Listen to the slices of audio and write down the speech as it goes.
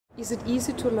Is it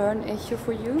easy to learn echo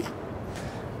for you?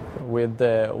 With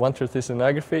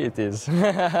ultrasonography, it is.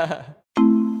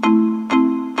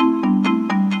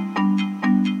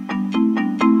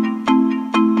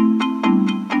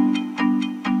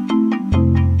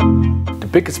 The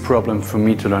biggest problem for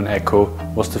me to learn echo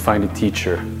was to find a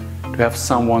teacher, to have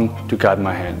someone to guide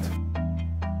my hand.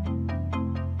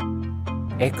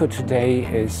 Echo today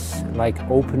is like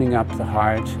opening up the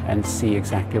heart and see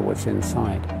exactly what's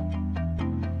inside.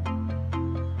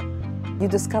 You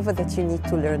discover that you need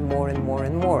to learn more and more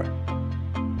and more.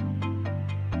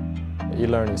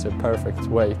 E-learning is a perfect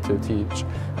way to teach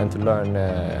and to learn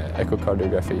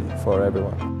echocardiography for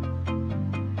everyone.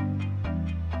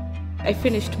 I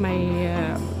finished my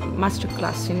master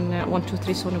class in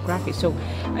 1-2-3 sonography, so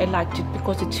I liked it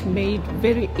because it's made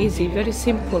very easy, very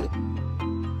simple.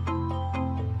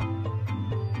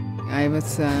 I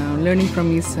was learning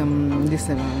from this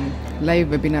live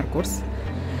webinar course.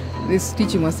 This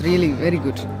teaching was really very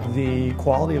good. The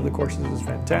quality of the courses is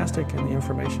fantastic and the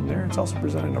information there, it's also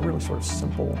presented in a really sort of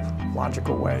simple,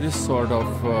 logical way. This sort of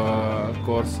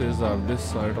courses or this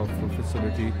sort of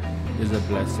facility is a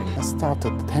blessing. I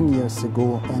started 10 years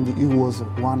ago and it was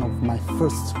one of my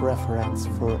first reference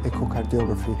for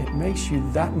echocardiography. It makes you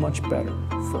that much better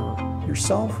for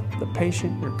yourself, the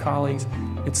patient, your colleagues.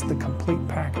 It's the complete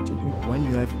package. When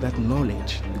you have that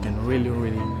knowledge, you can really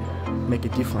make a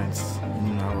difference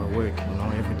in our work.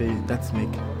 Every day, that's make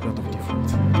a lot of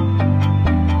difference.